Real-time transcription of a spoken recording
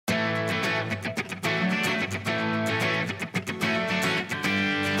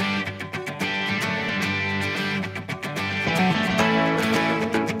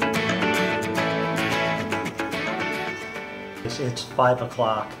5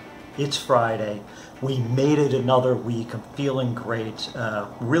 o'clock. It's Friday. We made it another week. I'm feeling great.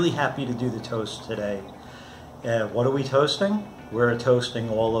 Really happy to do the toast today. What are we toasting? We're toasting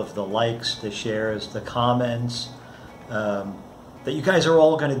all of the likes, the shares, the comments that you guys are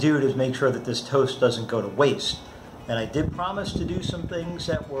all going to do to make sure that this toast doesn't go to waste. And I did promise to do some things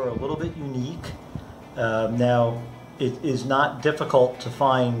that were a little bit unique. Now, it is not difficult to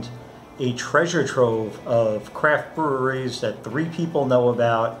find a treasure trove of craft breweries that 3 people know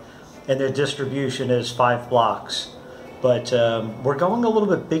about, and their distribution is 5 blocks. But we're going a little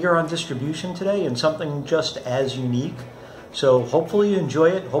bit bigger on distribution today and something just as unique. So hopefully you enjoy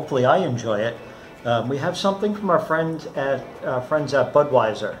it. Hopefully I enjoy it. We have something from our friends at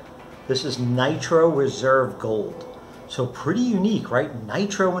Budweiser. This is Nitro Reserve Gold. So pretty unique, right?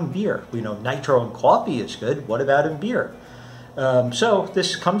 Nitro in beer. We know nitro in coffee is good. What about in beer? So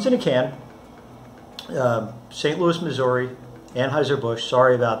this comes in a can. St. Louis, Missouri. Anheuser-Busch.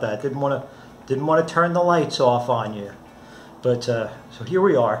 Sorry about that. Didn't want to turn the lights off on you. But so here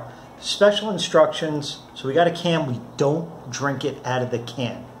we are. Special instructions. So we got a can. We don't drink it out of the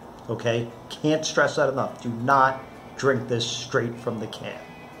can. Okay? Can't stress that enough. Do not drink this straight from the can.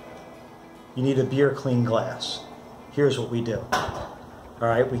 You need a beer clean glass. Here's what we do.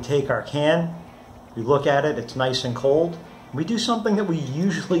 Alright, we take our can, we look at it, it's nice and cold. We do something that we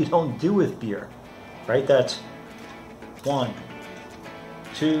usually don't do with beer. Right? That's 1,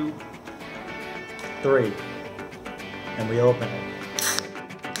 2, 3. And we open it.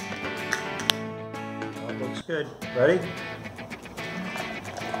 That looks good. Ready?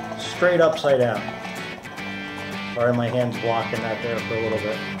 Straight upside down. Sorry, my hand's blocking that there for a little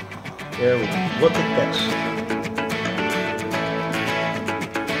bit. There we go. Look at this.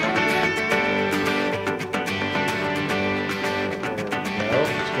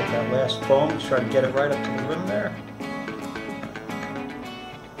 That last foam, just try to get it right up to the rim there.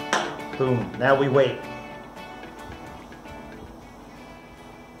 Boom. Now we wait.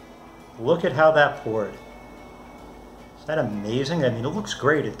 Look at how that poured. Is that amazing? I mean, it looks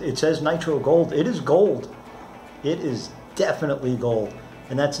great. It says Nitro Gold. It is gold. It is definitely gold.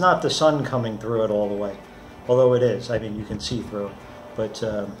 And that's not the sun coming through it all the way. Although it is. I mean, you can see through it. But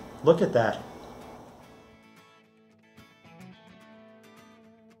look at that.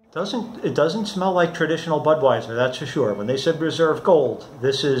 It doesn't smell like traditional Budweiser, that's for sure. When they said Reserve Gold,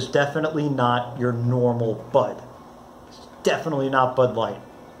 this is definitely not your normal Bud. It's definitely not Bud Light.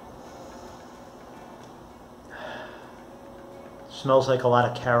 Smells like a lot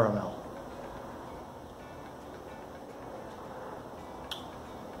of caramel.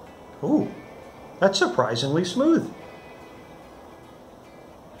 Ooh, that's surprisingly smooth.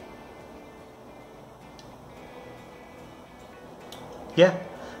 Yeah.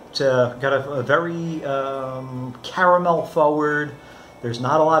 It's got a very caramel forward. There's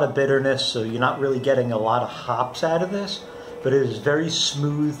not a lot of bitterness, so you're not really getting a lot of hops out of this, but it is very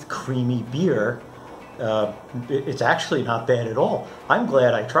smooth, creamy beer. It's actually not bad at all. I'm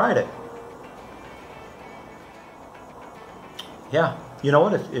glad I tried it. Yeah, you know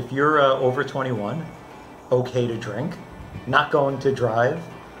what? If you're over 21, okay to drink, not going to drive,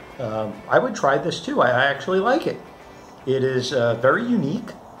 I would try this too. I actually like it. It is very unique.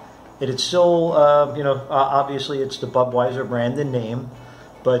 It is still, you know, obviously it's the Budweiser brand and name,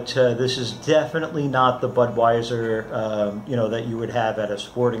 but this is definitely not the Budweiser, you know, that you would have at a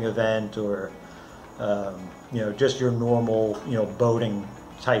sporting event or, you know, just your normal, you know, boating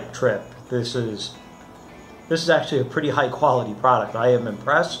type trip. This is actually a pretty high quality product. I am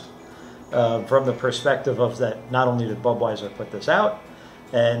impressed from the perspective of that. Not only did Budweiser put this out,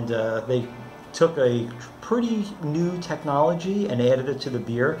 and they took a pretty new technology and added it to the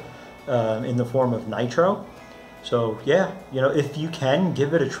beer. In the form of nitro. So yeah, you know, if you can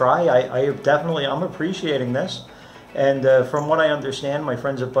give it a try, I'm appreciating this. And from what I understand, my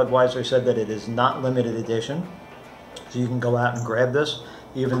friends at Budweiser said that it is not limited edition, so you can go out and grab this,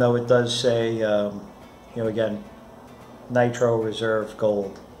 even though it does say, you know, again, Nitro Reserve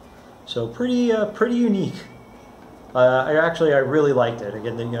Gold. So pretty unique. I really liked it.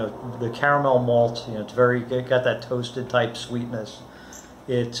 Again, you know, the caramel malt, you know, it got that toasted type sweetness.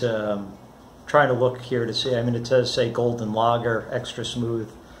 It's trying to look here to see. I mean, it says say golden lager, extra smooth.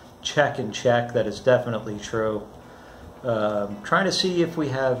 Check and check. That is definitely true. Trying to see if we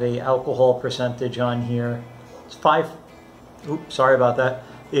have a alcohol percentage on here. It's 5. Oops, sorry about that.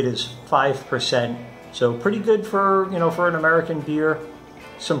 It is 5%. So pretty good for, you know, for an American beer.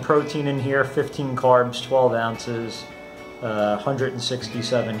 Some protein in here. 15 carbs, 12 ounces,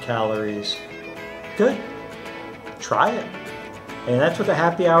 167 calories. Good. Try it. And that's what the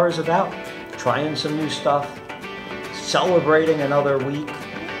happy hour is about. Trying some new stuff, celebrating another week,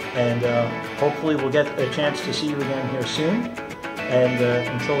 and hopefully we'll get a chance to see you again here soon. And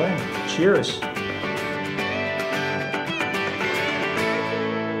until then, cheers.